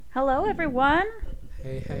Hello, everyone.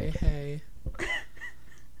 Hey, hey, hey.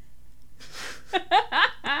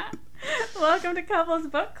 Welcome to Couples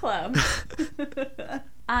Book Club.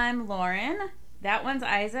 I'm Lauren. That one's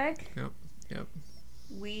Isaac. Yep.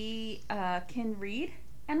 We can read,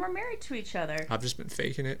 and we're married to each other. I've just been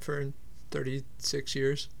faking it for 36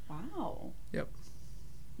 years. Wow. Yep.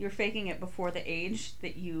 You're faking it before the age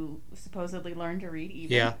that you supposedly learned to read,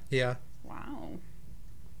 even? Yeah. Wow.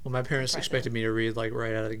 Well, my parents expected me to read, like,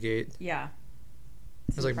 right out of the gate. Yeah.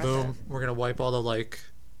 It's like, boom, we're going to wipe all the, like,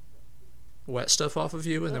 wet stuff off of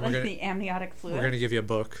you, and then we're going to... The amniotic fluid? We're going to give you a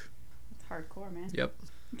book. That's hardcore, man. Yep.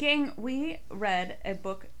 Gang, we read a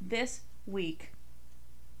book this week.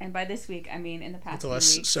 And by this week, I mean in the past The few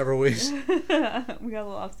last weeks. several weeks. We got a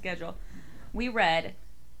little off schedule. We read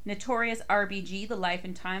Notorious RBG, The Life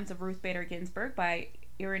and Times of Ruth Bader Ginsburg by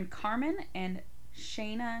Erin Carmen and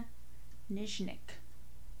Shana Nijnik.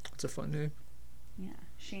 It's a fun name. Yeah.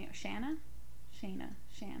 Shana?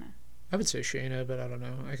 I would say Shana, but I don't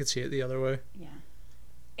know. I could see it the other way. Yeah.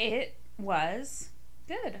 It was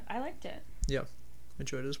good. I liked it. Yeah.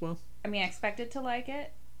 Enjoyed it as well. I mean, I expected to like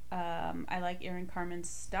it. I like Erin Carmen's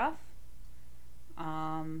stuff.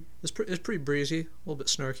 It's pretty breezy, a little bit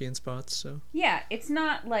snarky in spots, so... Yeah, it's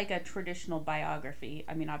not like a traditional biography.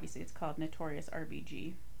 I mean, obviously it's called Notorious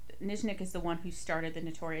RBG. Nijnik is the one who started the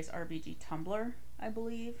Notorious RBG Tumblr, I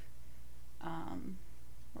believe,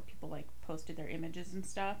 where people, like, posted their images and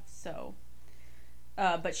stuff, so...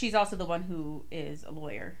 but she's also the one who is a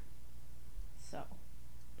lawyer. So,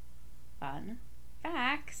 fun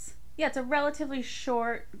facts. Yeah, it's a relatively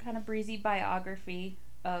short, kind of breezy biography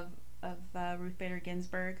of Ruth Bader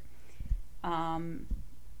Ginsburg. And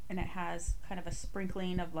it has kind of a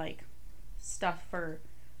sprinkling of, like, stuff for,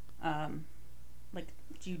 like,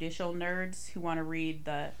 judicial nerds who want to read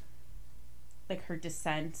like, her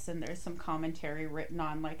dissents, and there's some commentary written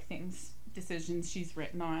on, like, decisions she's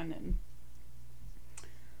written on,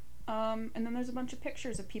 and then there's a bunch of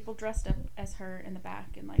pictures of people dressed up as her in the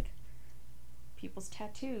back, and, like, people's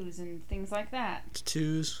tattoos and things like that.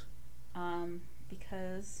 Tattoos.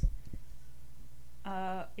 Because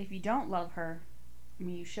if you don't love her, I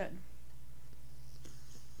mean, you should.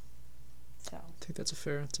 So I think that's a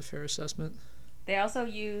fair assessment. they also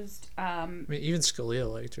used I mean, even Scalia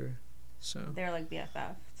liked her, so... they're like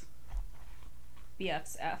BFF.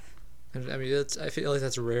 And, I mean, I feel like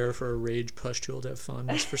that's rare for a rage pustule to have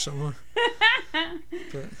fondness for someone.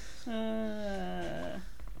 But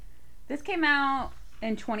This came out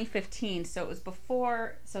in 2015, so it was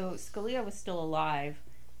before... So Scalia was still alive,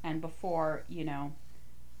 and before, you know,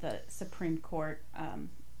 the Supreme Court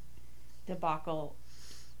debacles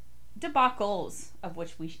of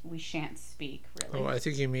which we shan't speak, really. Oh, I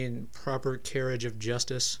think you mean proper carriage of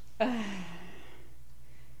justice.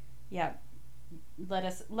 Yeah. Let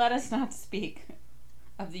us not speak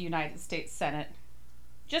of the United States Senate,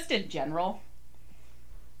 just in general.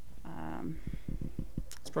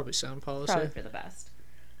 It's probably sound policy. Probably for the best.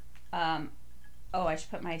 I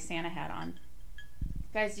should put my Santa hat on.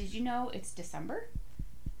 Guys, did you know it's December?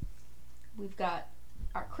 We've got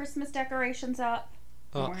our Christmas decorations up.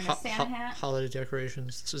 I'm wearing a Santa hat. Holiday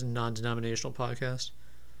decorations. This is a non-denominational podcast.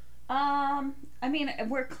 I mean,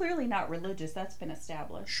 we're clearly not religious. That's been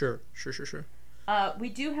established. Sure. We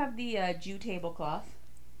do have the Jew tablecloth.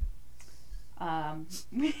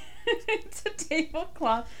 It's a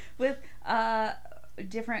tablecloth with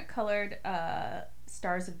different colored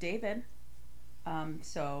Stars of David.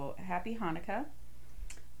 So happy Hanukkah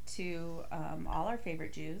to all our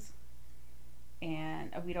favorite Jews.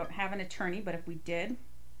 And we don't have an attorney, but if we did,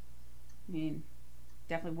 I mean,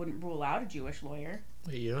 definitely wouldn't rule out a Jewish lawyer.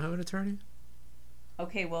 Wait, you don't have an attorney?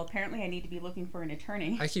 Okay, well, apparently I need to be looking for an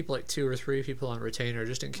attorney. I keep like 2 or 3 people on retainer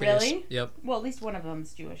just in case. Really? Yep. Well, at least one of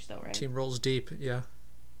them's Jewish, though, right? Team rolls deep. Yeah.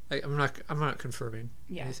 I'm not confirming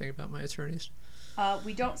anything about my attorneys.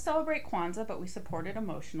 We don't celebrate Kwanzaa, but we support it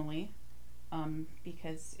emotionally,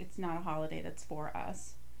 because it's not a holiday that's for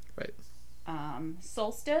us. Right.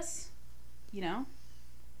 Solstice, you know,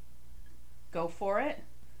 go for it.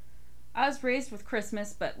 I was raised with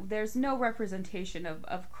Christmas, but there's no representation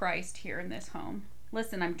of Christ here in this home.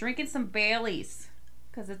 Listen, I'm drinking some Baileys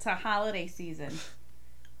because it's a holiday season.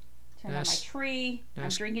 Turn on my tree. I'm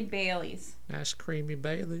drinking Baileys. Nice creamy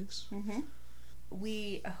Baileys. Mm-hmm.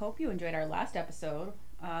 We hope you enjoyed our last episode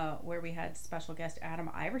where we had special guest Adam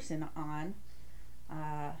Iverson on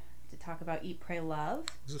to talk about Eat, Pray, Love.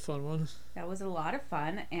 It was a fun one. That was a lot of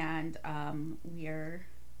fun, and we're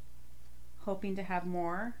hoping to have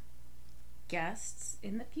more guests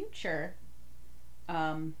in the future.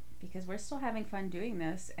 Because we're still having fun doing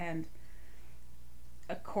this, and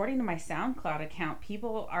according to my SoundCloud account,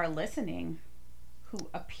 people are listening who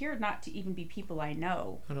appear not to even be people I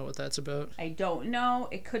know. I don't know what that's about. I don't know.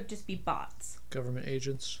 It could just be bots. Government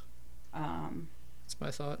agents. That's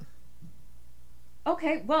my thought.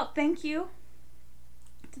 Okay, well, thank you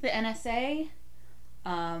to the NSA.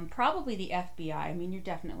 Probably the FBI. I mean, you're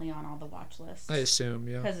definitely on all the watch lists. I assume,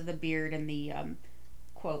 yeah. Because of the beard and the,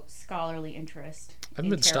 quote, scholarly interest. I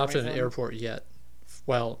haven't been stopped at an airport yet.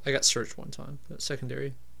 Well, I got searched one time, but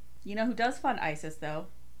secondary. You know who does fund ISIS, though?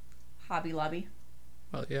 Hobby Lobby.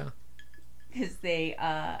 Well, yeah. Because they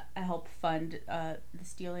help fund the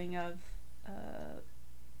stealing of,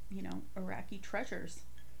 Iraqi treasures.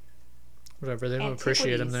 Whatever, they don't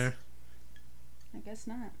appreciate them there. I guess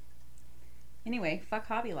not. Anyway, fuck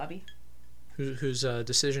Hobby Lobby. Whose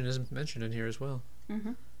decision isn't mentioned in here as well.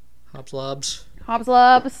 Mm-hmm. Hobbs Lobs. Hobbs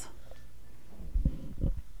Lobs.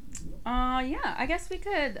 Yeah, I guess we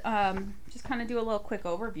could just kind of do a little quick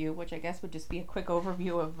overview, which I guess would just be a quick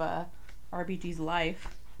overview of RBG's life.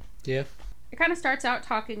 Yeah. It kind of starts out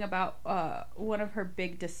talking about one of her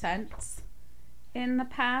big dissents in the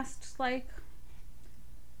past,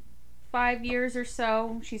 5 years or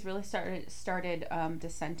so. She's really started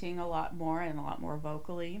dissenting a lot more and a lot more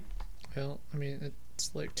vocally. Well, I mean, it's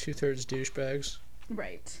 2/3 douchebags.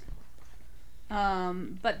 Right.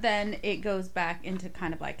 But then it goes back into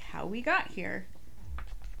kind of how we got here.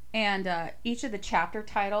 And each of the chapter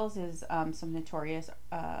titles is some notorious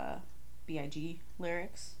B.I.G.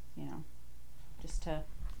 lyrics, just to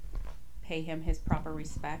pay him his proper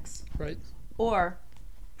respects. Right. Or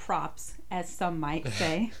props, as some might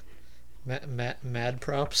say. Mad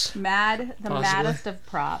props? The Possibly. maddest of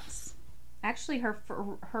props. Actually, her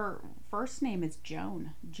first name is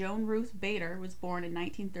Joan. Joan Ruth Bader was born in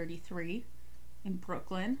 1933 in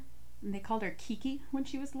Brooklyn. And they called her Kiki when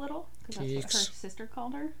she was little, because that's what her sister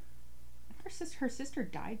called her. Her sister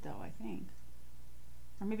died, though, I think.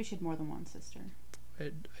 Or maybe she had more than one sister.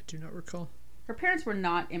 I do not recall. Her parents were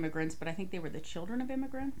not immigrants, but I think they were the children of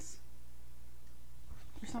immigrants.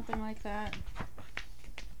 Or something like that.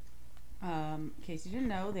 In case you didn't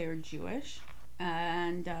know, they were Jewish.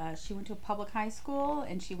 And she went to a public high school,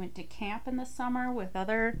 and she went to camp in the summer with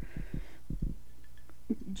other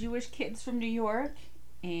Jewish kids from New York.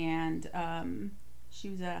 And she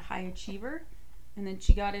was a high achiever. And then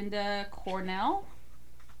she got into Cornell,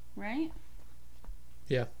 right?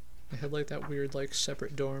 Yeah. They had that weird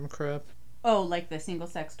separate dorm crap. Oh, the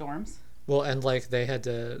single-sex dorms? Well, and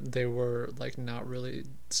they were not really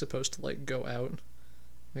supposed to go out.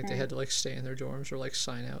 They had to stay in their dorms or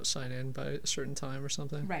sign in by a certain time or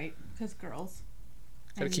something. Right, because girls.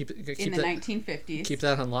 Gotta keep in the 1950s. Keep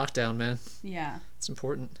that on lockdown, man. Yeah. It's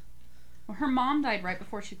important. Well, her mom died right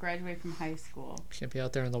before she graduated from high school. Can't be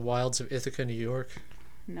out there in the wilds of Ithaca, New York.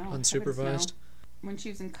 No. Unsupervised. When she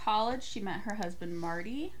was in college, she met her husband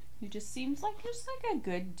Marty, who just seems like a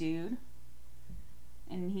good dude.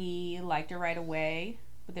 And he liked her right away,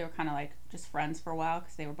 but they were kind of just friends for a while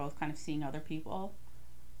because they were both kind of seeing other people.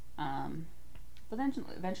 But then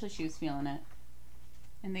eventually she was feeling it.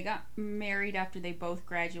 And they got married after they both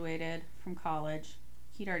graduated from college.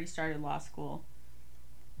 He'd already started law school.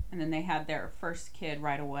 And then they had their first kid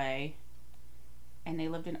right away. And they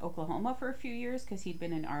lived in Oklahoma for a few years because he'd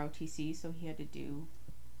been in ROTC, so he had to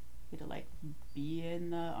be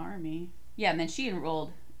in the Army. Yeah, and then she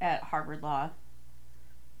enrolled at Harvard Law.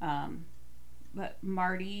 But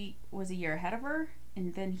Marty was a year ahead of her,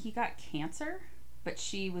 and then he got cancer, but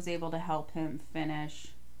she was able to help him finish,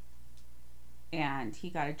 and he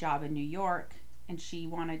got a job in New York, and she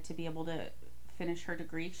wanted to be able to finish her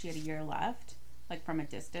degree. She had a year left, from a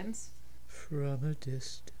distance. From a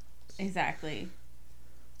distance. Exactly.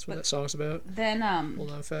 That's what that song's about. Then,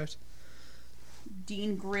 hold on, fact.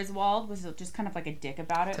 Dean Griswold was just kind of a dick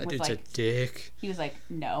about it. That dude's a dick. He was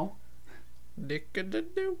no.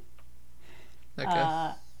 Dick-a-da-doo. That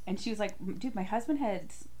guy. And she was like, dude, my husband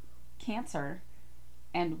had cancer,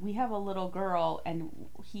 and we have a little girl, and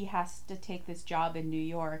he has to take this job in New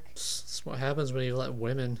York. That's what happens when you let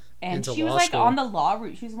women into law school. And she was on the law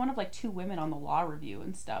review. She was one of 2 women on the law review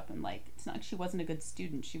and stuff, and it's not like she wasn't a good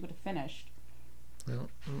student. She would have finished. Well,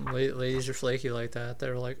 ladies are flaky like that.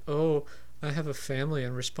 They're like, oh, I have a family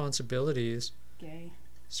and responsibilities. Gay.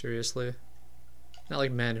 Seriously. Not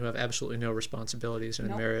like men who have absolutely no responsibilities in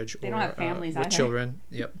a marriage they don't have families with either. Children.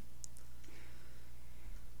 Yep.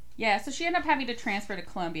 Yeah, so she ended up having to transfer to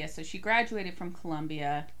Columbia. So she graduated from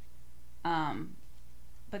Columbia.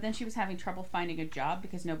 But then she was having trouble finding a job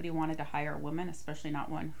because nobody wanted to hire a woman, especially not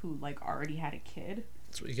one who already had a kid.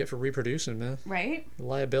 That's what you get for reproducing, man. Right?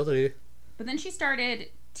 Liability. But then she started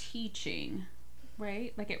teaching,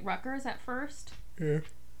 right? At Rutgers at first. Yeah.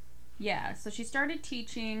 Yeah, so she started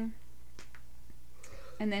teaching,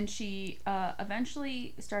 and then she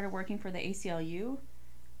eventually started working for the ACLU,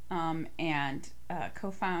 and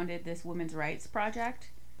co-founded this women's rights project,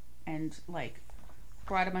 and like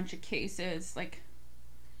brought a bunch of cases, like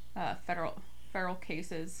federal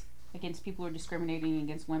cases against people who are discriminating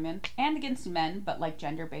against women and against men, but like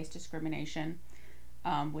gender-based discrimination,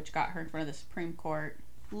 which got her in front of the Supreme Court.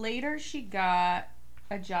 Later, she got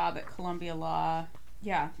a job at Columbia Law.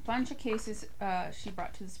 Yeah, a bunch of cases she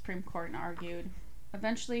brought to the Supreme Court and argued.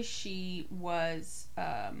 Eventually, she was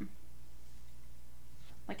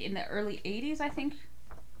like in the early 80s, I think.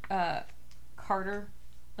 Carter,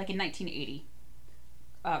 like in 1980,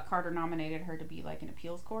 Carter nominated her to be like an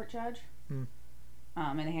appeals court judge.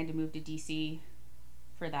 And they had to move to DC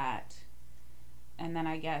for that. And then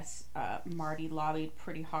I guess Marty lobbied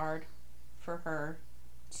pretty hard for her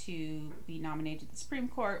to be nominated to the Supreme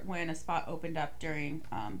Court when a spot opened up during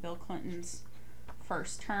Bill Clinton's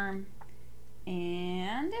first term.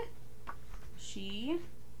 And she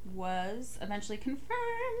was eventually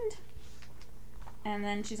confirmed. And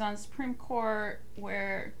then she's on the Supreme Court,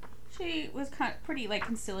 where she was kind of pretty like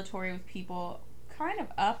conciliatory with people, kind of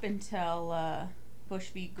up until Bush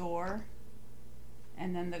v. Gore.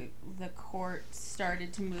 And then the court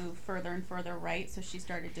started to move further and further right, so she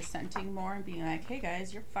started dissenting more and being like, hey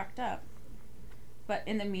guys, you're fucked up. But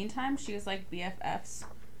in the meantime, she was like BFFs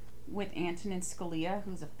with Antonin Scalia,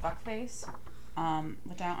 who's a fuckface,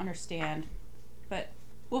 which I don't understand. But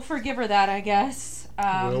we'll forgive her that, I guess.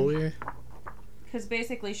 Will we? Because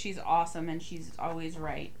basically she's awesome and she's always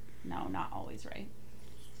right. No, not always right.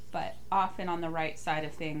 But often on the right side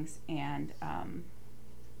of things, and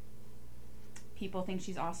people think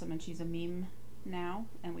she's awesome and she's a meme now,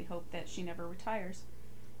 and we hope that she never retires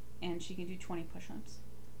and she can do 20 push-ups,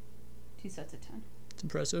 2 sets of 10. It's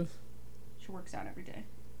impressive. She works out every day.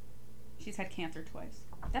 She's had cancer twice.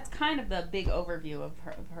 That's kind of the big overview of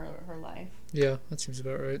her life. Yeah, that seems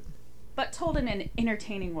about right. But told in an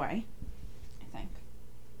entertaining way, I think.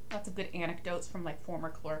 Lots of good anecdotes from like former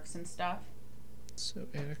clerks and stuff. So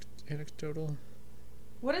anecdotal.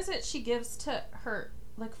 What is it she gives to her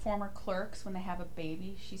like former clerks when they have a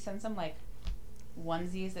baby? She sends them like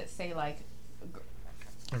onesies that say like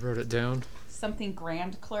I wrote it down. Something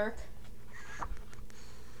grand clerk.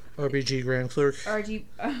 RBG Grand Clerk. RBG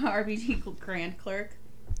Grand Clerk.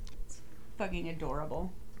 It's fucking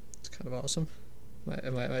adorable. It's kind of awesome.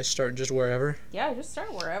 Am I starting just wherever? Yeah, just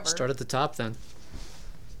start wherever. Start at the top then.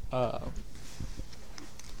 The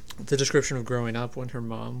description of growing up when her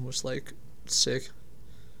mom was like sick.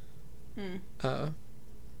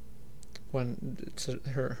 When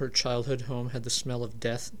her childhood home had the smell of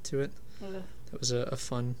death to it. Ugh. That was a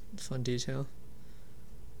fun detail.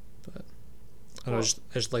 But I don't know,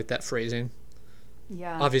 I just like that phrasing.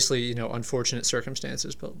 Yeah. Obviously, unfortunate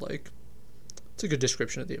circumstances, but like it's a good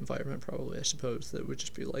description of the environment, probably, I suppose, that would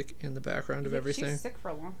just be like in the background of everything. She's sick for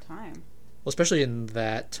a long time. Well, especially in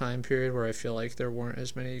that time period where I feel like there weren't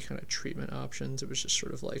as many kind of treatment options. It was just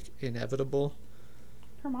sort of like inevitable.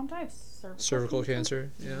 Her mom died of cervical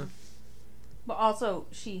cancer. Yeah. But also,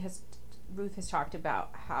 Ruth has talked about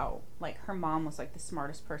how like her mom was like the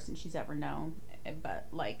smartest person she's ever known, but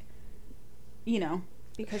like,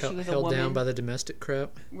 because she was a woman, held down by the domestic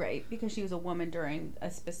crap. Right, because she was a woman during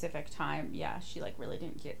a specific time. Yeah, she like really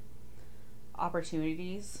didn't get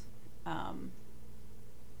opportunities.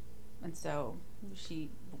 And so she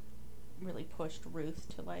really pushed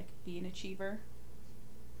Ruth to like be an achiever.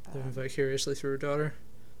 Living vicariously through her daughter.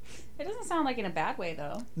 It doesn't sound like in a bad way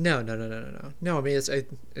though. No. No, I mean it's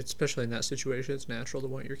especially in that situation, it's natural to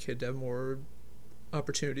want your kid to have more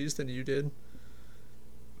opportunities than you did.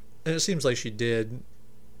 And it seems like she did,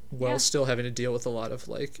 while still having to deal with a lot of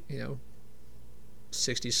like, 60s,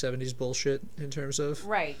 70s bullshit in terms of...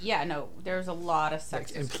 Right, yeah, no, there's a lot of sexist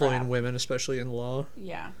like employing crap. Women, especially in law.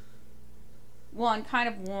 Yeah. Well, and kind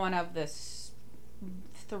of one of the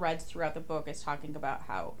threads throughout the book is talking about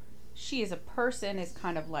how she as a person is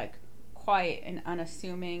kind of like quiet and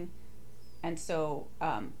unassuming, and so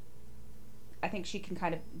I think she can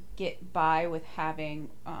kind of get by with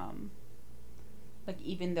having like,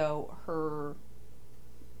 even though her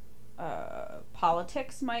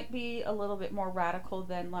politics might be a little bit more radical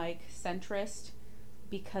than like centrist,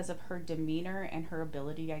 because of her demeanor and her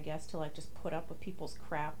ability, I guess, to like just put up with people's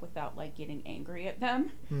crap without like getting angry at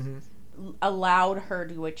them, allowed her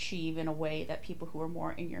to achieve in a way that people who are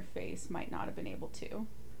more in your face might not have been able to.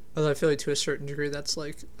 Although I feel like to a certain degree that's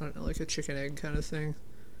like, I don't know, like a chicken egg kind of thing.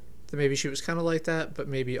 That maybe she was kind of like that, but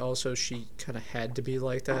maybe also she kind of had to be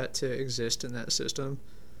like that to exist in that system.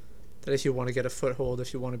 that if you want to get a foothold,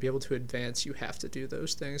 if you want to be able to advance, you have to do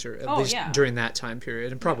those things, or at least yeah. during that time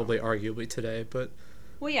period, and probably arguably today, but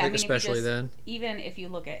well, yeah, I mean, especially then. Even if you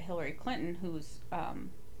look at Hillary Clinton, who's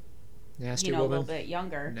nasty woman, a woman, little bit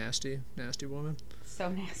younger, nasty woman, so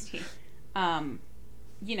nasty.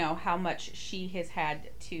 How much she has had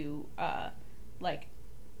to like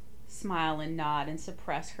smile and nod and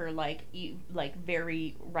suppress her like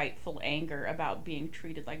very rightful anger about being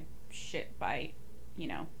treated like shit by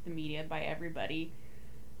the media, by everybody,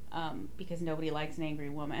 because nobody likes an angry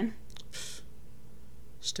woman.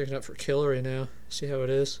 Sticking up for Hillary now. See how it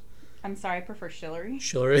is? I'm sorry, I prefer Shillery.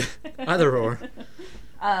 Shillery? Either or.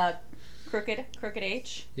 Crooked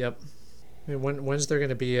H. Yep. I mean, when's there going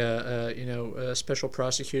to be a special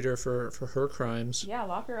prosecutor for her crimes? Yeah,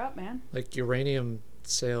 lock her up, man. Like uranium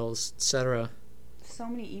sales, etc. So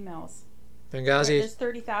many emails. Benghazi. There's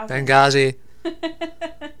 30,000. Benghazi.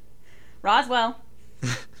 Roswell.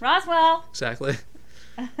 Exactly.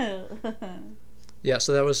 Yeah,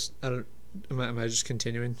 so that was... Am I just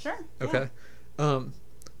continuing? Sure. Okay. Yeah.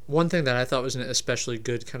 One thing that I thought was an especially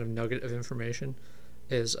good kind of nugget of information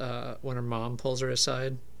is when her mom pulls her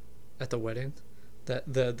aside at the wedding,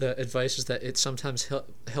 that the advice is that it sometimes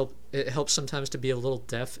helps sometimes to be a little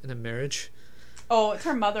deaf in a marriage. Oh, it's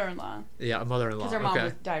her mother-in-law. Yeah, a mother-in-law. Because her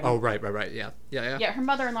mom died. Oh, right. Yeah. Yeah, her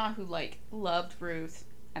mother-in-law who loved Ruth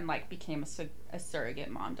and became a surrogate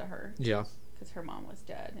mom to her. Yeah. Because her mom was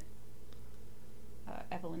dead.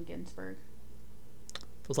 Evelyn Ginsberg.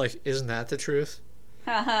 But isn't that the truth?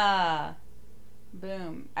 Haha.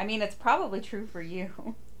 Boom. I mean, it's probably true for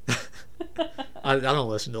you. I don't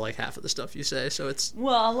listen to half of the stuff you say, so it's...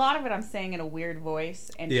 Well, a lot of it I'm saying in a weird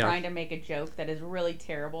voice and trying to make a joke that is really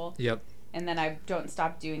terrible. Yep. And then I don't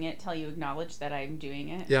stop doing it till you acknowledge that I'm doing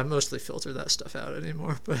it. Yeah, I mostly filter that stuff out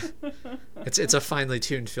anymore, but it's a finely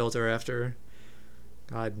tuned filter after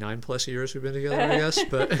 9+ years we've been together, I guess,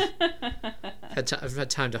 but I've had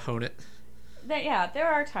time to hone it. There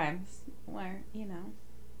are times where,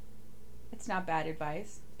 it's not bad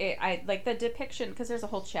advice. I like the depiction, because there's a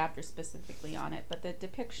whole chapter specifically on it, but the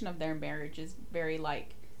depiction of their marriage is very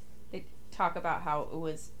they talk about how it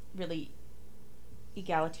was really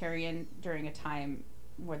egalitarian during a time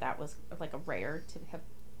where that was a rare to have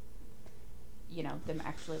them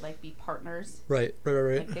actually be partners. Right.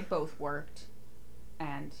 They both worked,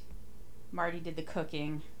 and Marty did the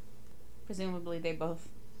cooking. Presumably they both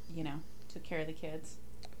took care of the kids.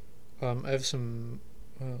 I have some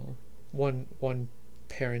one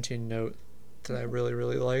parenting note that I really,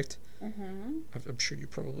 really liked. Mm-hmm. I'm sure you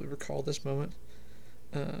probably recall this moment.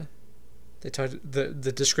 They talked.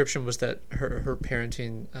 The description was that her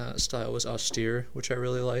parenting style was austere, which I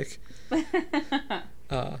really like.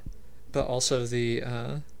 But also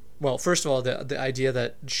first of all, the idea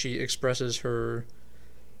that she expresses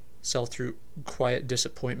herself through quiet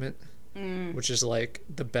disappointment, which is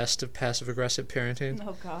the best of passive aggressive parenting.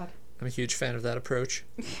 Oh God. I'm a huge fan of that approach.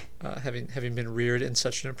 Having been reared in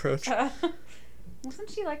such an approach. Wasn't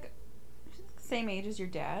she the same age as your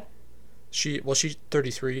dad? She's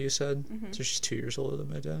 33, you said. Mm-hmm. So she's 2 years older than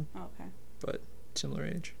my dad. Oh, okay. But similar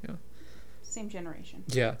age, yeah. Same generation.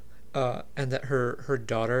 Yeah. And that her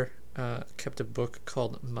daughter kept a book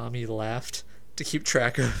called Mommy Laughed to keep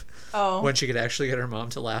track of when she could actually get her mom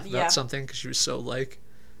to laugh about something, because she was so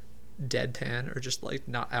deadpan or just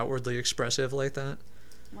not outwardly expressive like that.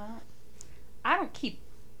 Well, I don't keep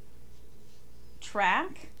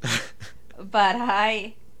track, but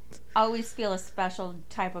I always feel a special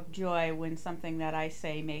type of joy when something that I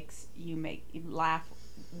say makes you laugh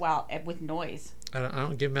with noise. I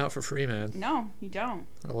don't give them out for free, man. No, you don't.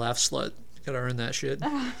 A laugh slut. You gotta earn that shit.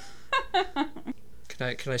 Can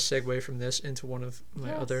I segue from this into one of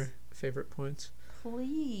my other favorite points?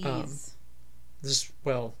 Please. This is,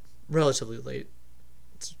 relatively late.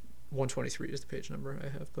 It's 123 is the page number I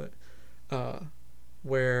have, but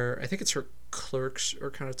where I think it's her clerks are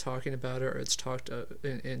kind of talking about it, or it's talked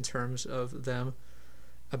in terms of them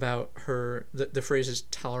about the phrase is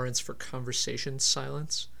tolerance for conversation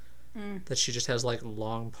silence. That she just has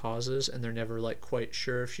long pauses and they're never quite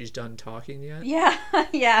sure if she's done talking yet. Yeah.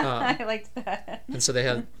 I liked that. And so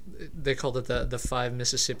they called it the 5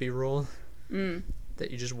 Mississippi rule. That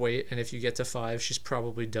you just wait, and if you get to 5, she's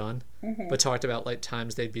probably done. Mm-hmm. But talked about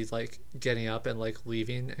times they'd be getting up and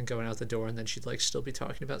leaving and going out the door, and then she'd still be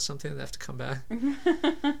talking about something and they have to come back.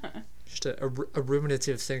 Just a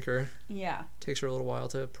ruminative thinker. Yeah. Takes her a little while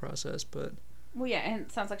to process, but... Well, yeah, and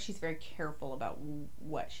it sounds like she's very careful about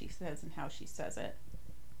what she says and how she says it.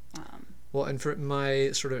 Well, and for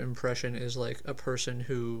my sort of impression is a person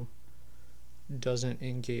who doesn't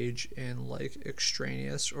engage in like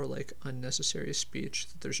extraneous or like unnecessary speech.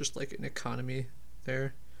 There's just like an economy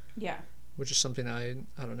there. Yeah. Which is something I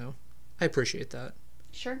don't know. I appreciate that.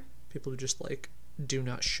 Sure. People who just like do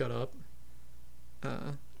not shut up.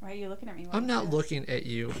 Why are you looking at me? I'm not looking at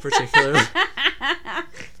you particularly.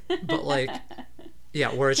 But like,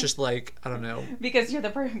 yeah, where it's just like, I don't know. Because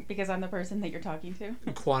because I'm the person that you're talking to.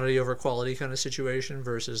 Quantity over quality kind of situation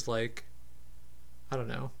versus like, I don't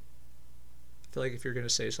know. I feel like if you're going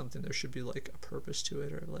to say something, there should be like a purpose to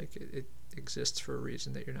it, or like it exists for a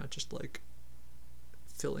reason, that you're not just like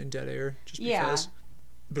filling dead air just because. Yeah.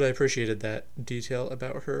 But I appreciated that detail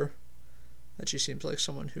about her, that she seems like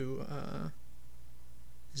someone who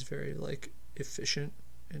is very like efficient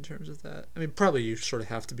in terms of that. I mean, probably you sort of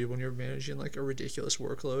have to be when you're managing like a ridiculous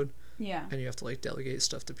workload. Yeah. And you have to like delegate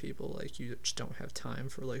stuff to people. Like you just don't have time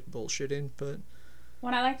for like bullshitting. But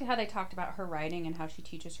when I liked how they talked about her writing and how she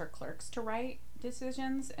teaches her clerks to write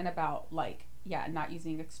decisions, and about like, yeah, not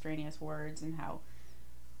using extraneous words, and how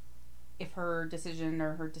if her decision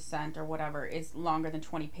or her dissent or whatever is longer than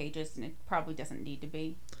 20 pages, and it probably doesn't need to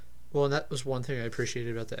be. Well, and that was one thing I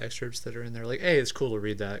appreciated about the excerpts that are in there. Like, hey, it's cool to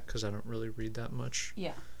read that, because I don't really read that much.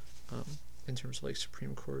 Yeah. In terms of like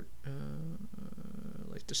Supreme Court,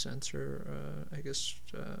 like dissents or I guess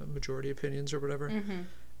majority opinions or whatever. Mm-hmm.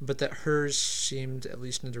 But that hers seemed, at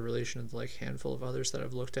least in the relation of the like handful of others that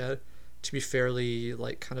I've looked at, to be fairly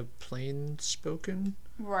like kind of plain spoken.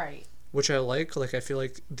 Right. Which I like. Like, I feel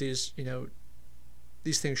like these,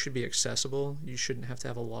 these things should be accessible. You shouldn't have to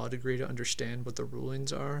have a law degree to understand what the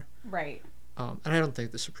rulings are. Right. And I don't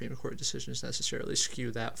think the Supreme Court decisions necessarily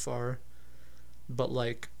skew that far. But,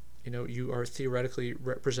 like, you are theoretically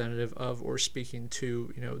representative of or speaking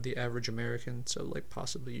to, the average American. So, like,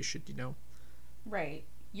 possibly you should, Right.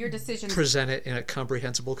 Your decisions... present it in a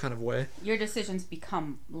comprehensible kind of way. Your decisions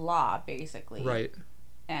become law, basically. Right.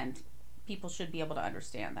 And people should be able to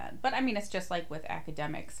understand that. But, I mean, it's just like with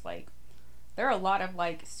academics. Like, there are a lot of,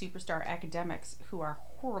 like, superstar academics who are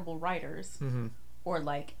horrible writers. Mm-hmm. Or,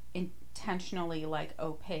 like, intentionally, like,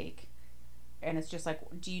 opaque. And it's just like,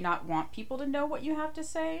 do you not want people to know what you have to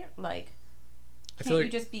say? Like, can't you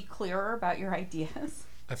just be clearer about your ideas?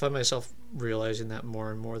 I find myself realizing that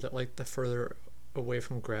more and more, that, like, the further away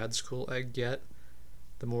from grad school I get,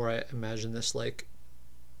 the more I imagine this, like,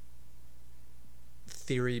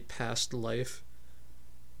 theory past life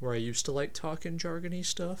where I used to like talking jargony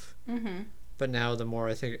stuff. Mm-hmm. But now the more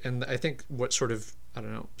I think what sort of, I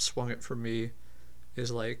don't know, swung it for me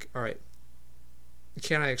is like, all right,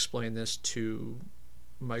 can I explain this to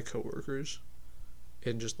my coworkers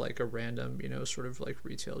in just like a random, sort of like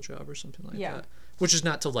retail job or something like that? Which is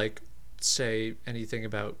not to like say anything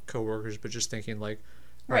about coworkers, but just thinking like,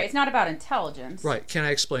 right, it's not about intelligence. Right. Can I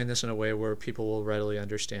explain this in a way where people will readily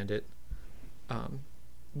understand it?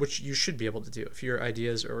 Which you should be able to do. If your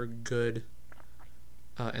ideas are good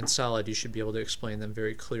and solid, you should be able to explain them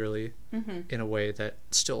very clearly in a way that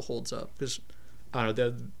still holds up. Because I don't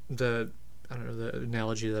know, the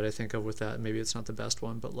analogy that I think of with that, maybe it's not the best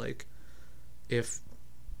one, but like if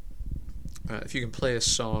you can play a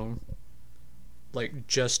song like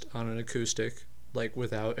just on an acoustic, like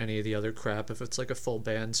without any of the other crap, if it's like a full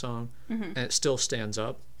band song and it still stands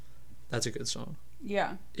up, that's a good song.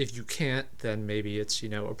 Yeah. If you can't, then maybe it's,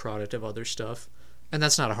 a product of other stuff. And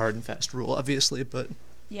that's not a hard and fast rule, obviously, but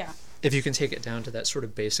yeah, if you can take it down to that sort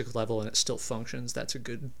of basic level and it still functions, that's a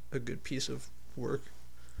good piece of work.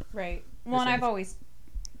 Right. Well, and I've always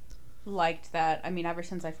liked that. I mean, ever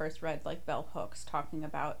since I first read like Bell Hooks talking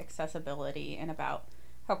about accessibility and about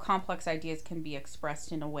how complex ideas can be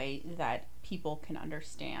expressed in a way that people can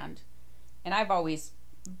understand. And I've always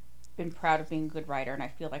been proud of being a good writer, and I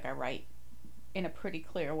feel like I write in a pretty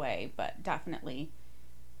clear way, but definitely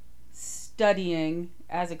studying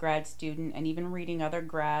as a grad student and even reading other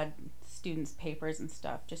grad students' papers and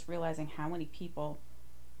stuff, just realizing how many people,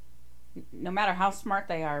 no matter how smart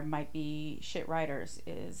they are, might be shit writers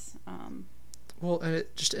is... Well, and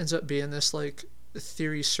it just ends up being this, like,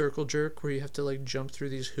 theory circle jerk where you have to, like, jump through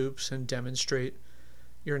these hoops and demonstrate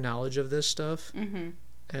your knowledge of this stuff. Mm-hmm.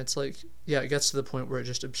 And it's like, yeah, it gets to the point where it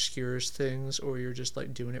just obscures things, or you're just,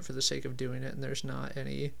 like, doing it for the sake of doing it, and there's not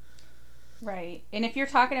any... Right. And if you're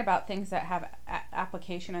talking about things that have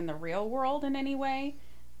application in the real world in any way,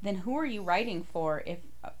 then who are you writing for if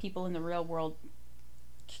people in the real world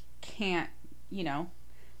can't,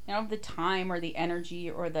 have the time or the energy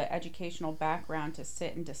or the educational background to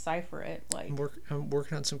sit and decipher it? Like, I'm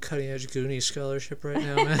working on some cutting-edge Goonies scholarship right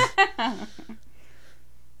now, man.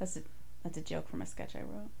 That's a joke from a sketch I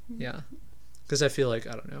wrote. Yeah. Because I feel like,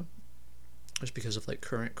 I don't know, just because of, like,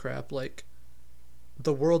 current crap, like,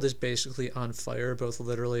 the world is basically on fire, both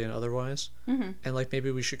literally and otherwise. Mm-hmm. And like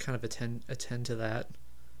maybe we should kind of attend to that,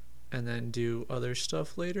 and then do other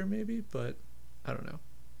stuff later, maybe. But I don't know.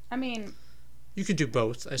 I mean, you could do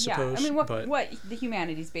both, I suppose. Yeah, I mean, what but, what the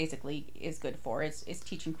humanities basically is good for is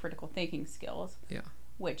teaching critical thinking skills. Yeah.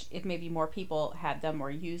 Which, if maybe more people had them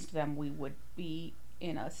or used them, we would be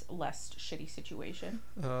in a less shitty situation.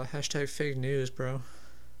 Hashtag fake news, bro.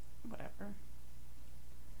 Whatever.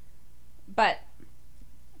 But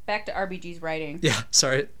back to RBG's writing. Yeah,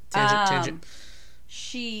 sorry. Tangent.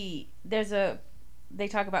 They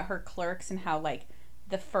talk about her clerks and how, like,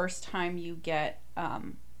 the first time you get,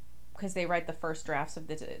 because they write the first drafts of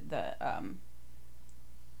the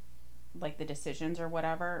like the decisions or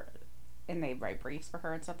whatever, and they write briefs for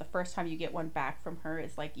her and stuff. The first time you get one back from her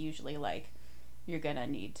is like usually like you're gonna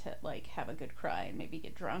need to like have a good cry and maybe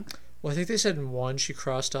get drunk. Well, I think they said in one she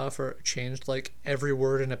crossed off or changed like every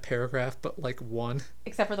word in a paragraph but like one.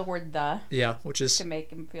 Except for the word "the." Yeah, which is to make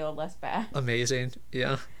him feel less bad. Amazing.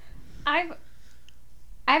 Yeah. I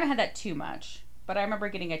haven't had that too much, but I remember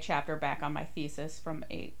getting a chapter back on my thesis from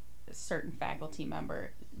a certain faculty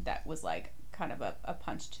member that was like kind of a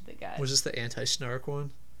punch to the gut. Was this the anti-snark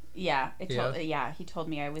one? Yeah, he told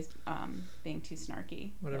me I was being too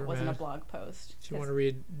snarky. Whatever, it wasn't man. A blog post. If you want to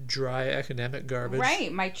read dry academic garbage.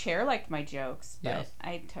 Right, my chair liked my jokes, but Yeah.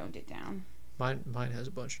 I toned it down. Mine has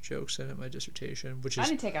a bunch of jokes in it, my dissertation, which I is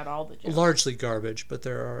didn't take out all the jokes. largely garbage, but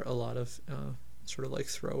there are a lot of sort of like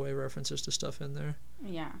throwaway references to stuff in there.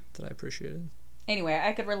 Yeah. That I appreciated. Anyway,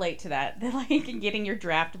 I could relate to that. Like getting your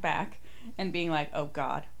draft back and being like, oh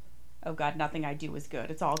God, nothing I do is good.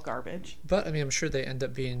 It's all garbage. But I mean, I'm sure they end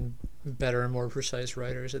up being better and more precise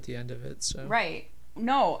writers at the end of it. So right.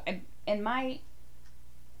 No, and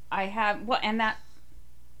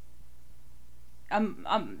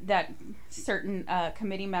that certain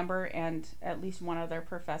committee member and at least one other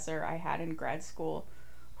professor I had in grad school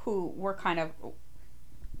who were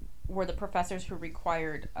the professors who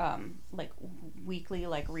required like weekly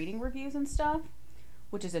like reading reviews and stuff,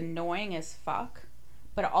 which is annoying as fuck,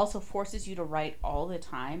 but it also forces you to write all the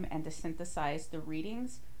time and to synthesize the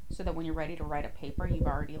readings so that when you're ready to write a paper you've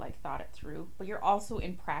already like thought it through, but you're also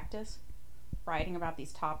in practice writing about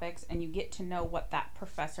these topics and you get to know what that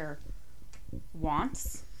professor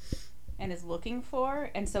wants and is looking for.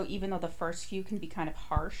 And so even though the first few can be kind of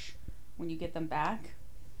harsh when you get them back,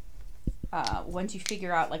 once you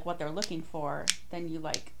figure out like what they're looking for, then you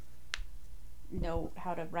like know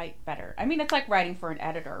how to write better. I mean, it's like writing for an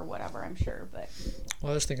editor or whatever, I'm sure, but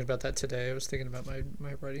well, I was thinking about that today. I was thinking about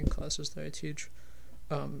my writing classes that I teach,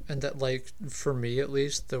 and that like for me at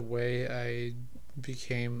least, the way I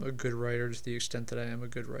became a good writer to the extent that I am a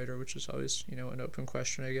good writer, which is always, you know, an open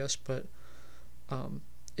question, I guess, but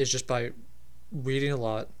is just by reading a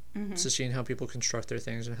lot, so seeing how people construct their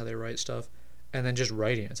things and how they write stuff, and then just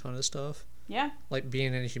writing a ton of stuff. Yeah. Like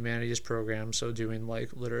being in a humanities program, so doing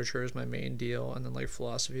like literature is my main deal, and then like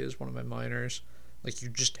philosophy is one of my minors. Like you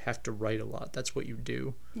just have to write a lot. That's what you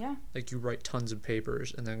do. Yeah. Like you write tons of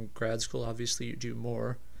papers, and then grad school obviously you do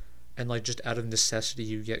more, and like just out of necessity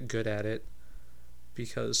you get good at it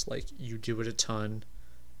because like you do it a ton,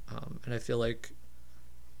 and I feel like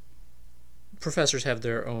professors have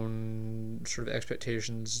their own sort of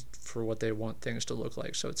expectations for what they want things to look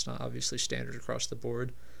like, so it's not obviously standard across the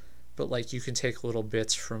board, but like you can take little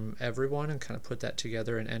bits from everyone and kind of put that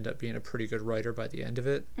together and end up being a pretty good writer by the end of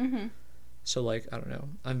it. So like, I don't know,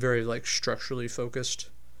 I'm very like structurally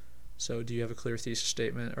focused. So do you have a clear thesis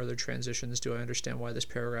statement? Are there transitions? Do I understand why this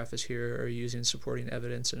paragraph is here? Are you using supporting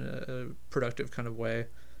evidence in a productive kind of way?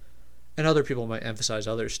 And other people might emphasize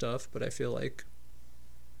other stuff, but I feel like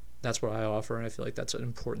that's what I offer, and I feel like that's an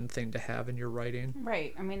important thing to have in your writing.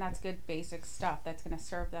 Right. I mean, that's good basic stuff that's going to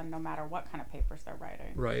serve them no matter what kind of papers they're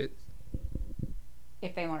writing. Right.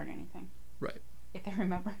 If they learn anything. Right. If they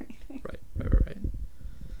remember anything. Right.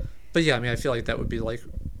 But yeah, I mean, I feel like that would be like,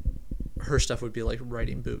 her stuff would be like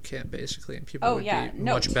writing boot camp, basically, and people would be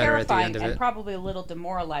much better at the end of it. And probably a little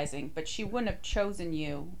demoralizing, but she wouldn't have chosen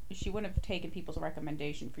you. She wouldn't have taken people's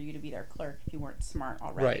recommendation for you to be their clerk if you weren't smart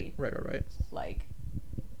already. Right. Like,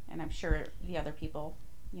 and I'm sure the other people,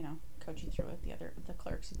 you know, coach you through it, the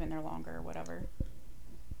clerks who've been there longer or whatever.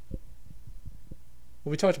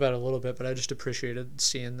 Well, we talked about it a little bit, but I just appreciated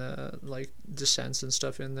seeing the like dissents and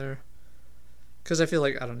stuff in there, because I feel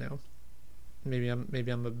like, I don't know, maybe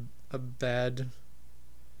I'm a bad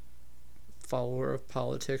follower of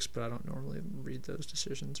politics, but I don't normally read those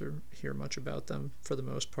decisions or hear much about them for the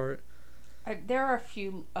most part. There are a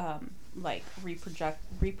few like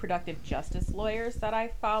reproductive justice lawyers that I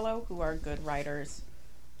follow who are good writers,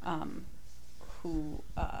 who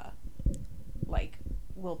like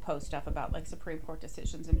will post stuff about like Supreme Court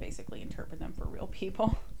decisions and basically interpret them for real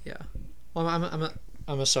people. Yeah. Well,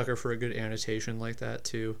 I'm a sucker for a good annotation like that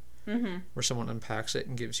too, where someone unpacks it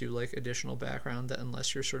and gives you like additional background that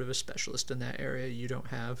unless you're sort of a specialist in that area, you don't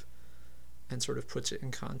have, and sort of puts it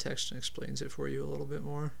in context and explains it for you a little bit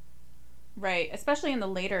more. Right, especially in the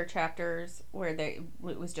later chapters where it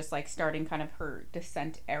was just like starting kind of her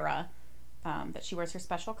dissent era, that she wears her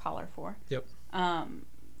special collar for. Yep.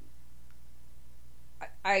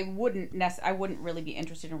 I wouldn't really be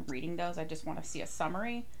interested in reading those. I just want to see a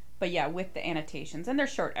summary. But yeah, with the annotations, and they're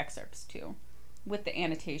short excerpts too, with the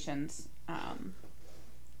annotations,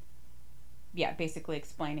 yeah, basically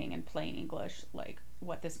explaining in plain English like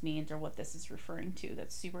what this means or what this is referring to.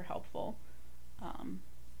 That's super helpful.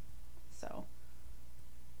 So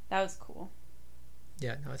that was cool.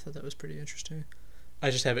 Yeah, no, I thought that was pretty interesting.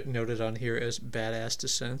 I just have it noted on here as badass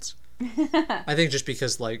dissents. I think just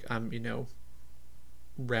because like I'm,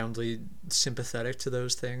 roundly sympathetic to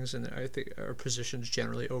those things, and I think our positions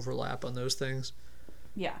generally overlap on those things.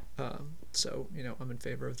 Yeah. So, I'm in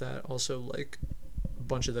favor of that. Also, like, a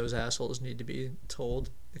bunch of those assholes need to be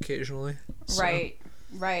told occasionally. So. Right.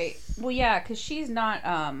 Well, yeah, because she's not,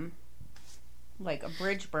 like, a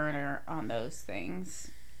bridge burner on those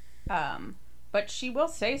things. But she will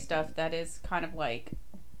say stuff that is kind of like,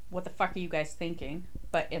 what the fuck are you guys thinking?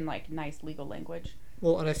 But in, like, nice legal language.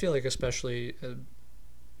 Well, and I feel like especially...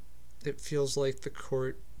 it feels like the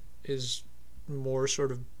court is more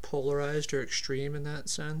sort of polarized or extreme in that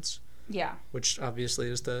sense. Yeah. Which obviously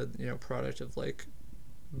is the, product of like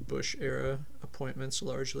Bush era appointments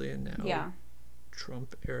largely, and now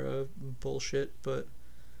Trump era bullshit. But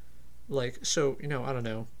like, so, I don't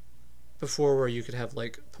know, before where you could have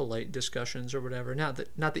like polite discussions or whatever. Not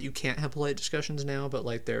that you can't have polite discussions now, but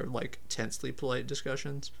like they're like tensely polite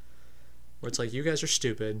discussions where it's like, you guys are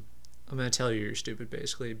stupid. I'm going to tell you you're stupid,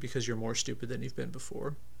 basically, because you're more stupid than you've been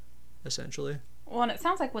before, essentially. Well, and it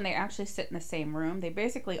sounds like when they actually sit in the same room, they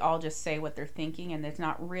basically all just say what they're thinking, and it's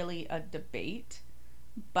not really a debate.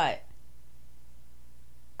 But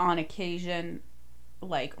on occasion,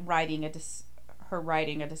 like writing a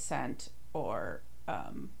dissent or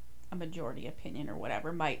a majority opinion or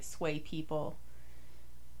whatever might sway people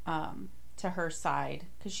to her side,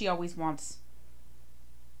 because she always wants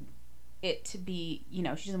it to be, she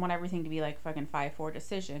doesn't want everything to be like fucking 5-4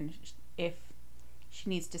 decision. If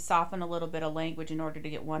she needs to soften a little bit of language in order to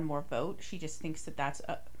get one more vote, she just thinks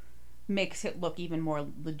that makes it look even more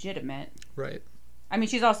legitimate. Right. I mean,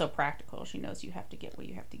 she's also practical. She knows you have to get what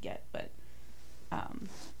you have to get, but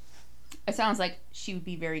it sounds like she would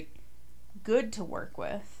be very good to work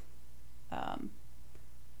with.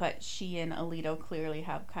 But she and Alito clearly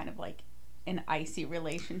have kind of like an icy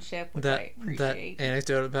relationship, which I appreciate. That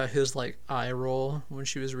anecdote about his like eye roll when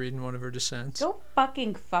she was reading one of her dissents. Go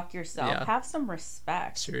fucking fuck yourself. Yeah. Have some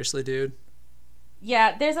respect. Seriously, dude.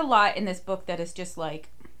 Yeah, there's a lot in this book that is just like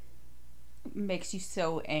makes you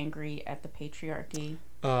so angry at the patriarchy.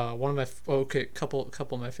 One of my couple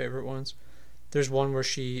of my favorite ones. There's one where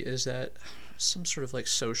she is at some sort of like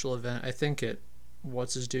social event. I think at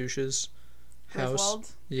what's his douche's house. Griswold?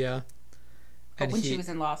 Yeah. And when she was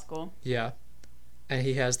in law school. Yeah. And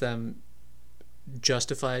he has them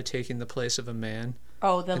justify taking the place of a man.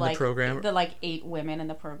 Oh, the program. The 8 women in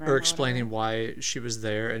the program. Or explaining why she was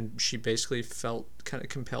there, and she basically felt kind of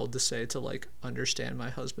compelled to say to like understand my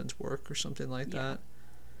husband's work or something like that.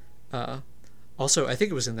 Also, I think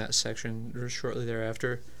it was in that section or shortly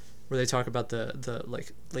thereafter where they talk about the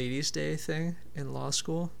like ladies' day thing in law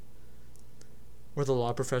school, where the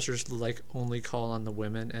law professors like only call on the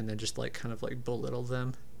women and then just like kind of like belittle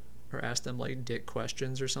them or ask them like dick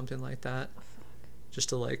questions or something like that, just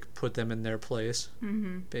to like put them in their place.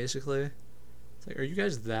 Basically, it's like, are you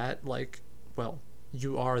guys that like, well,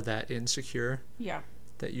 you are that insecure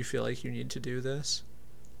that you feel like you need to do this?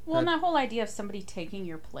 Well, and that whole idea of somebody taking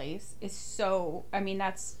your place is so,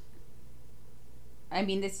 this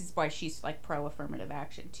is why she's like pro affirmative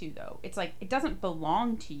action too, though. It's like, it doesn't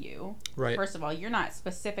belong to you. Right. First of all, you're not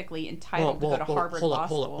specifically entitled to go to Harvard Law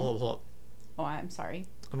School. Hold up. Oh, I'm sorry.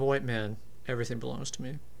 I'm a white man. Everything belongs to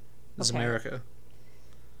me. This is America.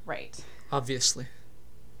 Right. Obviously.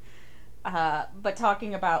 But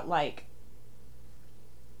talking about like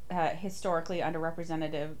historically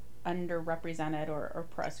underrepresented or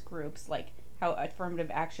oppressed groups, like how affirmative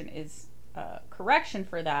action is correction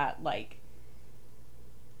for that, like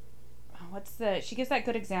she gives that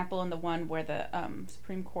good example in the one where the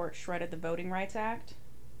Supreme Court shredded the Voting Rights Act.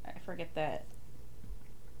 I forget the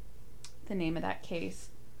name of that case.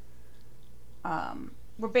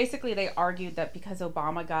 Where basically they argued that because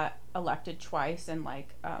Obama got elected twice and like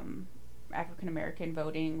African American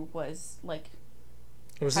voting was like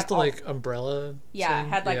Was this had the all, like umbrella? yeah,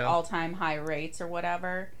 thing? had like Yeah. all-time high rates or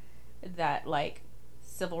whatever, that like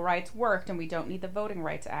civil rights worked and we don't need the Voting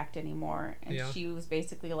Rights Act anymore. And Yeah. she was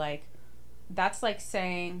basically like, that's like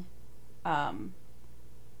saying,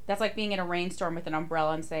 that's like being in a rainstorm with an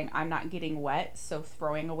umbrella and saying, I'm not getting wet, so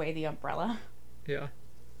throwing away the umbrella. Yeah.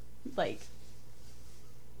 Like,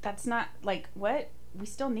 that's not, like, what? We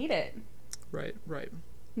still need it. Right. Right.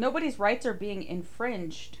 Nobody's rights are being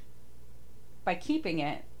infringed by keeping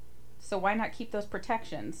it, so why not keep those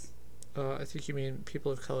protections? I think you mean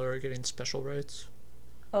people of color are getting special rights.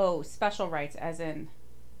 Oh, special rights, as in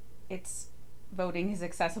it's voting is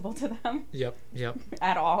accessible to them Yep. Yep.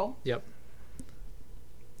 at all. Yep.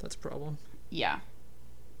 That's a problem. Yeah.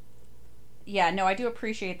 Yeah, no, I do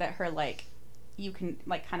appreciate that her, like, you can,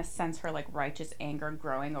 like, kind of sense her, like, righteous anger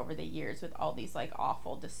growing over the years with all these, like,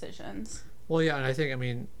 awful decisions. Well, yeah, and I think, I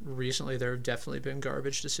mean, recently there have definitely been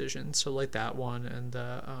garbage decisions. So, like that one and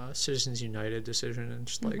the Citizens United decision and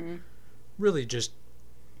just, like, really just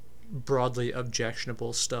broadly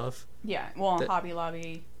objectionable stuff. Yeah, well, that, Hobby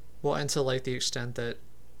Lobby. Well, and to, like, the extent that,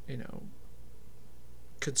 you know,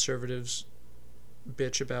 conservatives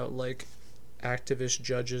bitch about, like, activist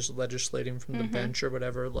judges legislating from the bench or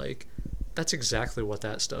whatever, like, that's exactly what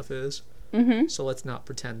that stuff is. So let's not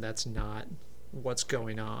pretend that's not what's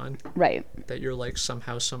going on. Right. That you're, like,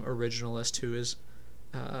 somehow some originalist who is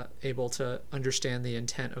able to understand the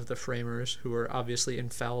intent of the framers, who are obviously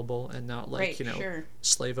infallible and not, like, right, you know, sure.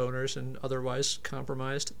 slave owners and otherwise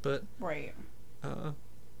compromised. But right.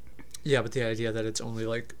 Yeah, but the idea that it's only,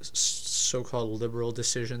 like, so-called liberal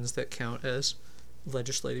decisions that count as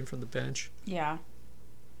legislating from the bench. Yeah.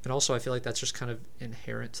 And also, I feel like that's just kind of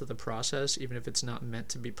inherent to the process. Even if it's not meant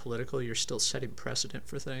to be political, you're still setting precedent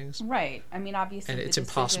for things. Right. I mean, obviously, and it's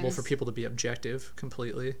impossible for people to be objective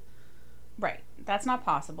completely. Right. That's not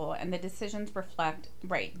possible. And the decisions reflect,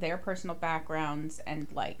 right, their personal backgrounds and,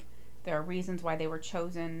 like, there are reasons why they were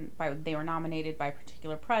chosen, they were nominated by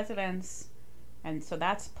particular presidents. And so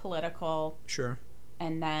that's political. Sure.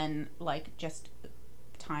 And then, like, just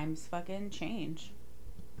times fucking change.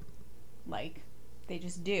 Like, they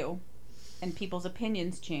just do. And people's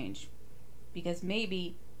opinions change. Because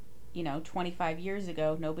maybe, you know, 25 years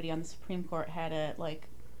ago, nobody on the Supreme Court had a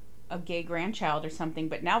gay grandchild or something,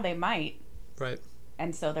 but now they might. Right.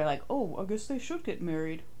 And so they're like, oh, I guess they should get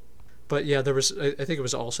married. But yeah, there was, I think it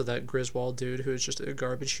was also that Griswold dude who was just a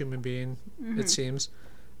garbage human being, it seems,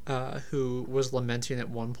 who was lamenting at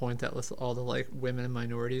one point that with all the, like, women and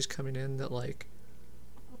minorities coming in, that, like,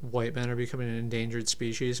 white men are becoming an endangered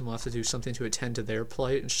species and we'll have to do something to attend to their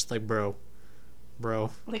plight. And it's just like, bro.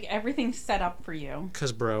 Like, everything's set up for you.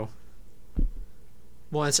 'Cause, bro.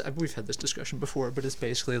 Well, we've had this discussion before, but it's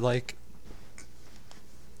basically like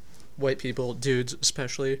white people, dudes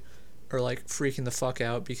especially, are, like, freaking the fuck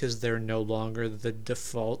out because they're no longer the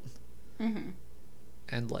default.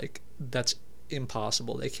 And, like, that's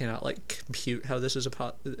impossible. They cannot, like, compute how this is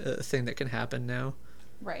a thing that can happen now.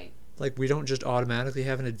 Right. Like, we don't just automatically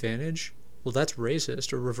have an advantage. Well, that's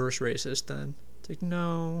racist or reverse racist then. It's like,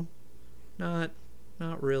 no, not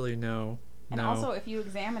really, no. And also, if you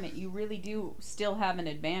examine it, you really do still have an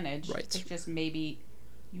advantage. Right. It's just maybe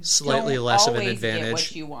you slightly don't less of an always advantage. get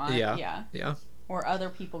what you want. Yeah. Or other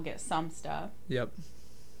people get some stuff. Yep.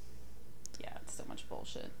 Yeah, it's so much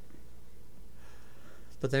bullshit.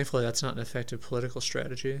 But thankfully, that's not an effective political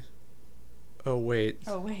strategy. Oh, wait.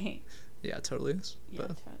 Yeah, it totally is. Yeah,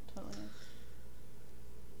 but totally is.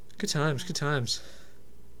 Good times.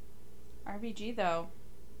 RBG, though.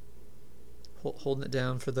 Holding it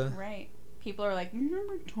down for the... Right. People are like,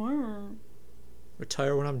 retire.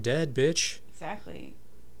 Retire when I'm dead, bitch. Exactly.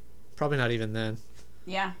 Probably not even then.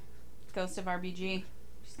 Yeah. Ghost of RBG.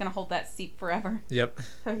 She's going to hold that seat forever. Yep.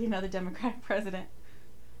 So, you know, the Democratic president.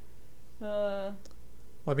 Well,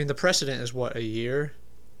 I mean, the precedent is, what, a year?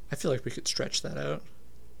 I feel like we could stretch that out.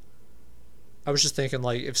 I was just thinking,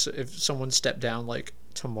 like, if someone stepped down, like,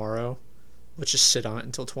 tomorrow, let's just sit on it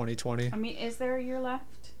until 2020. I mean, is there a year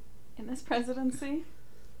left in this presidency?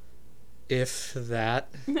 If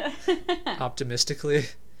that, optimistically.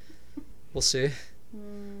 We'll see. I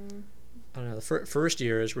don't know. The first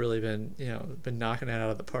year has really been, been knocking it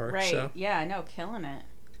out of the park. Right. So. Yeah, I know. Killing it.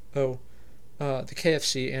 Oh, the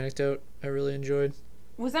KFC anecdote I really enjoyed.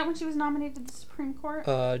 Was that when she was nominated to the Supreme Court?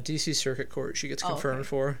 DC Circuit Court she gets confirmed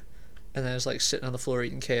for. And then is, like, sitting on the floor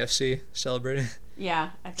eating KFC, celebrating.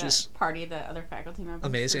 Yeah, at the party the other faculty members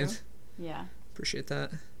amazing. threw. Yeah. Appreciate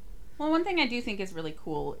that. Well, one thing I do think is really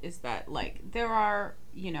cool is that, like, there are,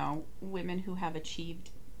 women who have achieved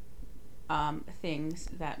things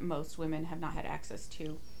that most women have not had access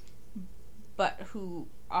to. but who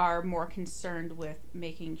are more concerned with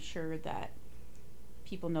making sure that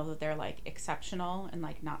people know that they're like exceptional and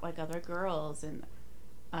like not like other girls, and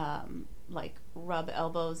like rub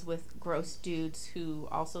elbows with gross dudes who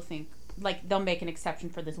also think like they'll make an exception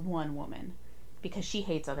for this one woman because she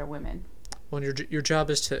hates other women. Well, your job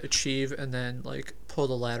is to achieve and then like pull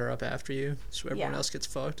the ladder up after you, so everyone Yeah. else gets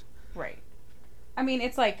fucked. Right. I mean,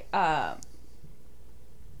 it's like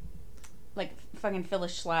fucking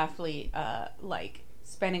Phyllis Schlafly, like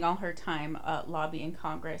spending all her time lobbying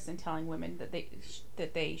Congress and telling women that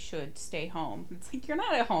they should stay home. It's like, you're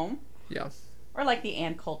not at home. Yeah. Or like the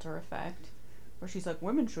Ann Coulter effect, where she's like,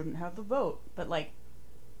 women shouldn't have the vote, but like,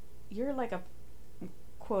 you're like a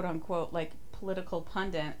quote unquote like political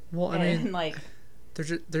pundit. Well, I mean, like,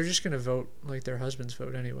 they're just gonna vote like their husbands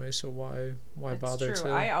vote anyway. So why bother? That's true.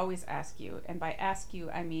 To... I always ask you, and by ask you,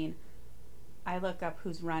 I mean I look up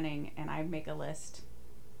who's running and I make a list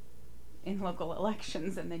in local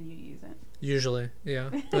elections, and then you use it. Usually, yeah.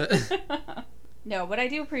 But no, what I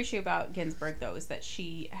do appreciate about Ginsburg though is that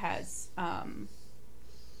she has, that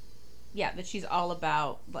she's all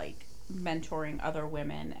about like mentoring other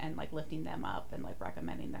women and like lifting them up and like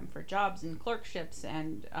recommending them for jobs and clerkships,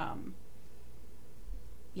 and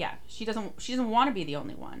she doesn't want to be the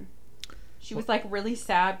only one. She was like really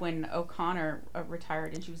sad when O'Connor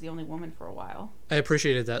retired and she was the only woman for a while. I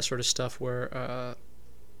appreciated that sort of stuff where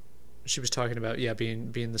she was talking about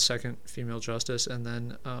being the second female justice, and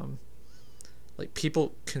then like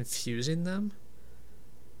people confusing them,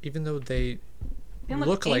 even though they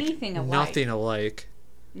look like nothing alike.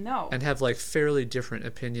 No. And have like fairly different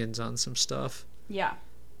opinions on some stuff. Yeah.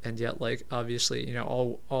 And yet, like, obviously,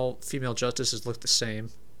 all female justices look the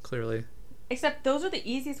same, clearly. Except those are the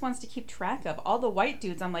easiest ones to keep track of. All the white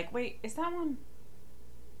dudes, I'm like, wait, is that one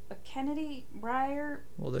a Kennedy Breyer?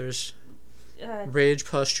 Well, there's Rage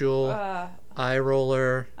Pustule, Eye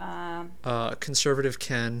Roller, Conservative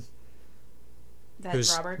Ken.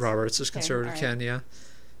 That's Roberts? Roberts is Conservative Ken, yeah.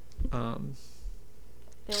 There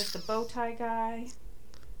was the bow tie guy.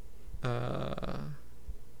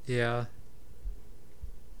 Yeah.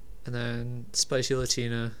 And then Spicy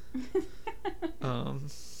Latina. I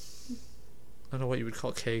don't know what you would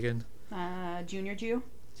call Kagan. Junior Jew?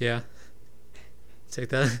 Yeah. Take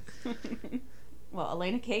that. Well,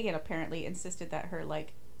 Elena Kagan apparently insisted that her,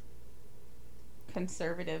 like,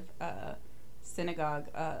 conservative synagogue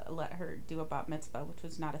let her do a bat mitzvah, which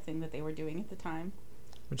was not a thing that they were doing at the time.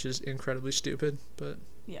 Which is incredibly stupid, but...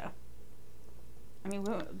 Yeah. I mean,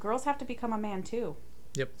 girls have to become a man, too.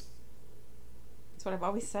 Yep. That's what I've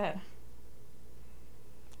always said.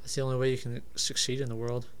 That's the only way you can succeed in the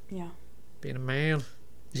world. Yeah. Being a man.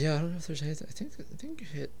 Yeah, I don't know if there's anything. I think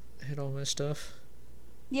you hit all my stuff.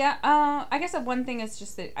 Yeah, I guess one thing is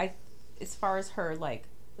just that as far as her, like,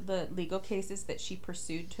 the legal cases that she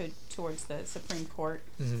pursued towards the Supreme Court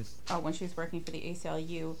when she was working for the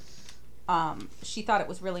ACLU, she thought it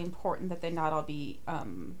was really important that they not all be,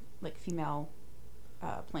 like, female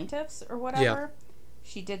plaintiffs or whatever. Yeah.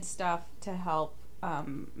 She did stuff to help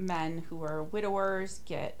men who were widowers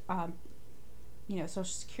get, Social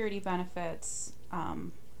Security benefits,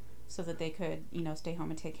 so that they could, stay home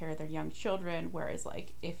and take care of their young children. Whereas,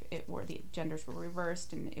 like, if the genders were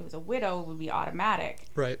reversed and it was a widow, it would be automatic.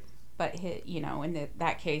 Right. But in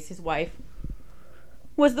that case, his wife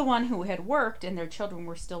was the one who had worked, and their children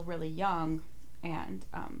were still really young, and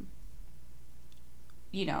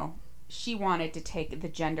she wanted to take the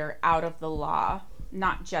gender out of the law,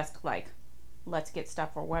 not just like, let's get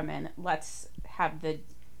stuff for women. Let's have the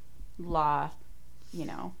law,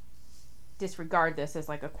 disregard this as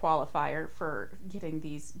like a qualifier for getting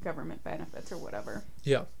these government benefits or whatever.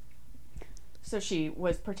 Yeah. So she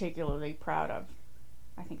was particularly proud of,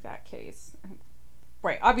 I think, that case.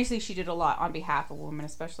 Right. Obviously, she did a lot on behalf of women,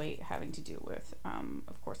 especially having to do with,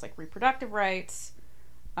 of course, like reproductive rights,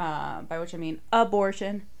 by which I mean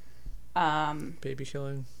abortion. Baby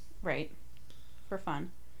killing. Right. For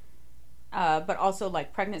fun. But also,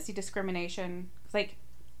 like, pregnancy discrimination. Like,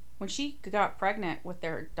 when she got pregnant with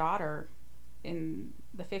their daughter in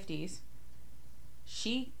the 50s,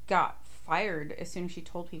 she got fired as soon as she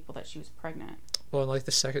told people that she was pregnant. Well, like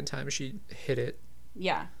the second time she hid it.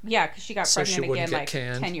 Yeah, because she got pregnant again like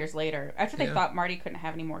canned. 10 years later. After they thought Marty couldn't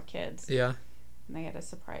have any more kids. Yeah. And they had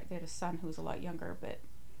a son who was a lot younger, but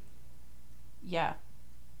yeah.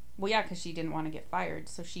 Well, yeah, because she didn't want to get fired,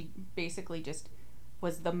 so she basically just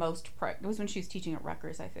was the most it was when she was teaching at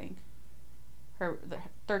Rutgers, I think. The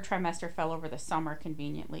third trimester fell over the summer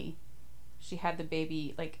conveniently. She had the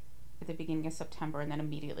baby like at the beginning of September and then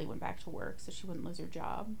immediately went back to work so she wouldn't lose her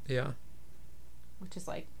job. Yeah. Which is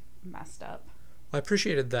like messed up. I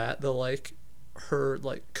appreciated that, the like her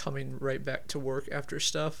like coming right back to work after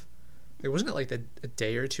stuff. Like, wasn't it like a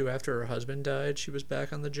day or two after her husband died, she was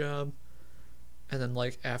back on the job, and then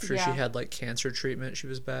like after she had like cancer treatment, she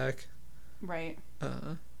was back. Right.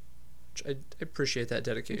 I appreciate that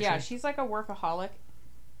dedication. Yeah, she's like a workaholic.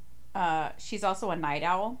 She's also a night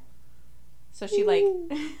owl, so she like,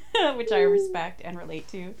 which I respect and relate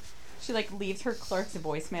to. She like leaves her clerks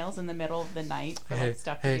voicemails in the middle of the night for like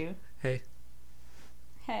stuff to do. Hey.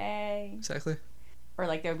 Exactly. Or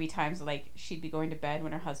like there would be times like she'd be going to bed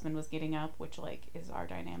when her husband was getting up, which like is our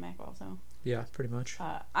dynamic also. Yeah, pretty much.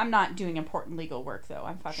 I'm not doing important legal work though.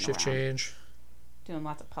 I'm fucking Shift around. change. Doing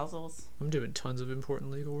lots of puzzles. I'm doing tons of important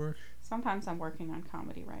legal work. Sometimes I'm working on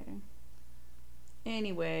comedy writing.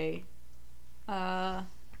 Anyway, yeah,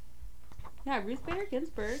 Ruth Bader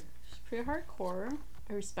Ginsburg. She's pretty hardcore.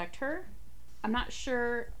 I respect her. I'm not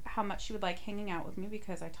sure how much she would like hanging out with me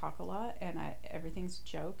because I talk a lot and everything's a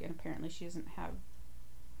joke, and apparently she doesn't have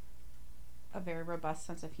a very robust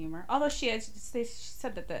sense of humor. Although she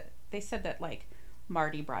said that like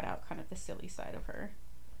Marty brought out kind of the silly side of her,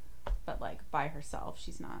 but like by herself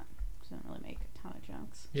she doesn't really make a ton of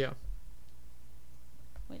jokes. Yeah.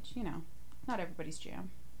 Which, you know, not everybody's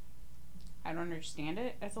jam. I don't understand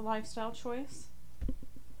it as a lifestyle choice,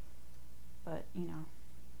 but you know.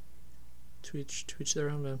 To each their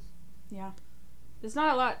own, man. Yeah. There's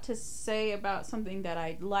not a lot to say about something that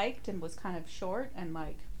I liked and was kind of short, and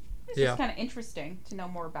like it's just kind of interesting to know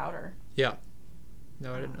more about her. Yeah.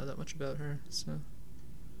 No, I didn't know that much about her, so.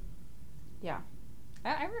 Yeah.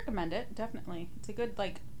 I recommend it, definitely. It's a good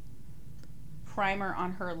like primer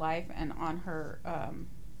on her life and on her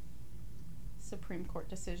Supreme Court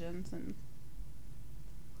decisions, and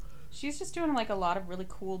she's just doing like a lot of really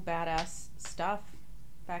cool badass stuff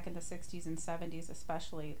back in the 60s and 70s,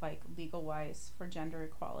 especially like legal wise for gender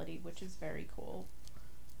equality, which is very cool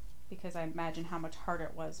because I imagine how much harder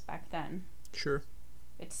it was back then. Sure.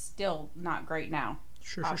 It's still not great now.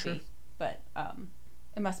 Sure. But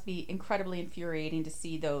it must be incredibly infuriating to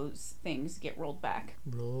see those things get rolled back.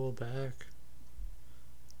 Roll back.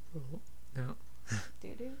 Roll. No.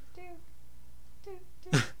 Do.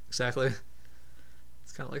 Exactly.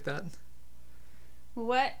 It's kind of like that.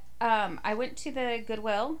 What? I went to the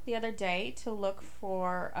Goodwill the other day to look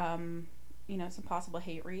for, some possible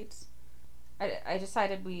hate reads. I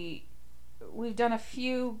decided we've done a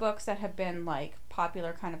few books that have been like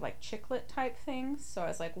popular kind of like chick lit type things. So I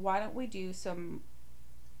was like, why don't we do some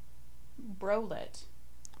bro-lit?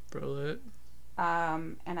 Bro-lit.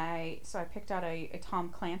 And I picked out a Tom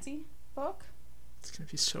Clancy book. It's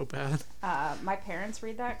gonna be so bad. My parents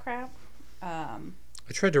read that crap.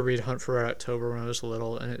 I tried to read Hunt for Red October when I was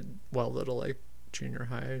little, like junior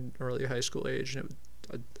high and early high school age, and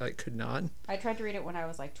I could not. I tried to read it when I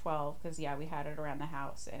was like 12 because we had it around the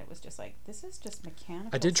house, and it was just like, this is just mechanical.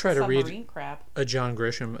 I did try to read crap. a John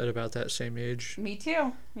Grisham at about that same age. Me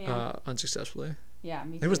too. Yeah. Unsuccessfully. Yeah,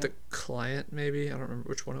 me too. It was The Client, maybe. I don't remember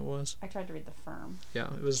which one it was. I tried to read The Firm.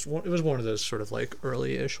 Yeah, it was one of those sort of like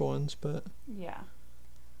early-ish ones, but. Yeah.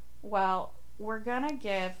 Well, we're gonna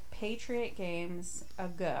give Patriot Games a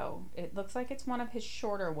go. It looks like it's one of his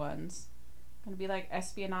shorter ones. Gonna be like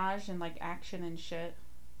espionage and like action and shit.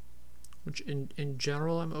 Which in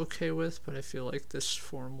general I'm okay with, but I feel like this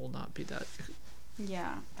form will not be that.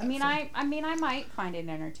 Yeah. I mean I might find it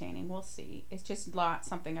entertaining. We'll see. It's just not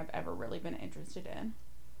something I've ever really been interested in.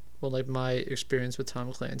 Well, like my experience with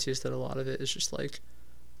Tom Clancy is that a lot of it is just like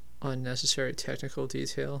unnecessary technical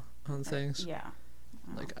detail on things. Yeah.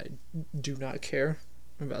 Like, I do not care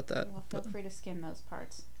about that. Well, feel free to skim those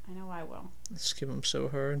parts. I know I will. Skim them so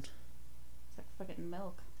hard. It's like fucking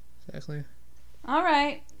milk. Exactly. All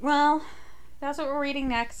right. Well, that's what we're reading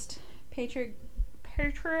next. Patriot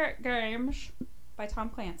Games by Tom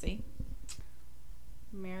Clancy.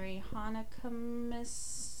 Merry Hanukkah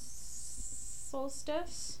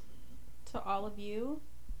solstice to all of you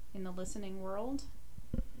in the listening world.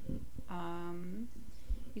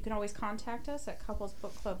 You can always contact us at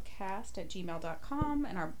couplesbookclubcast@gmail.com,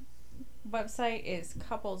 and our website is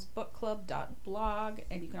couplesbookclub.blog,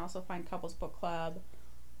 and you can also find Couples Book Club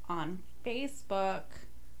on Facebook.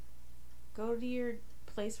 Go to your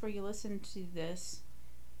place where you listen to this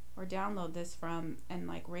or download this from, and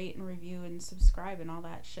like rate and review and subscribe and all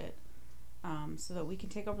that shit, so that we can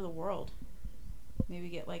take over the world. Maybe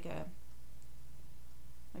get like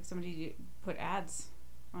somebody to put ads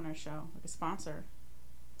on our show, like a sponsor.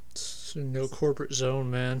 So no corporate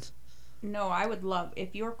zone, man. No, I would love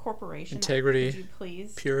if your corporation integrity, would you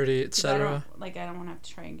please, purity, etc. I don't want to have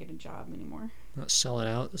to try and get a job anymore. Not selling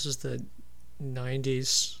out. This is the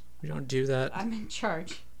 90s. We don't do that. I'm in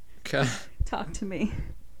charge. Okay. Talk to me.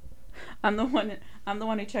 I'm the one. I'm the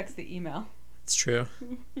one who checks the email. It's true.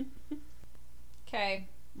 Okay,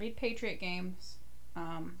 read Patriot Games.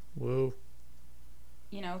 Whoa.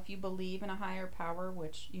 You know, if you believe in a higher power,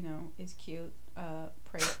 which, you know, is cute,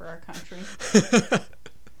 pray for our country.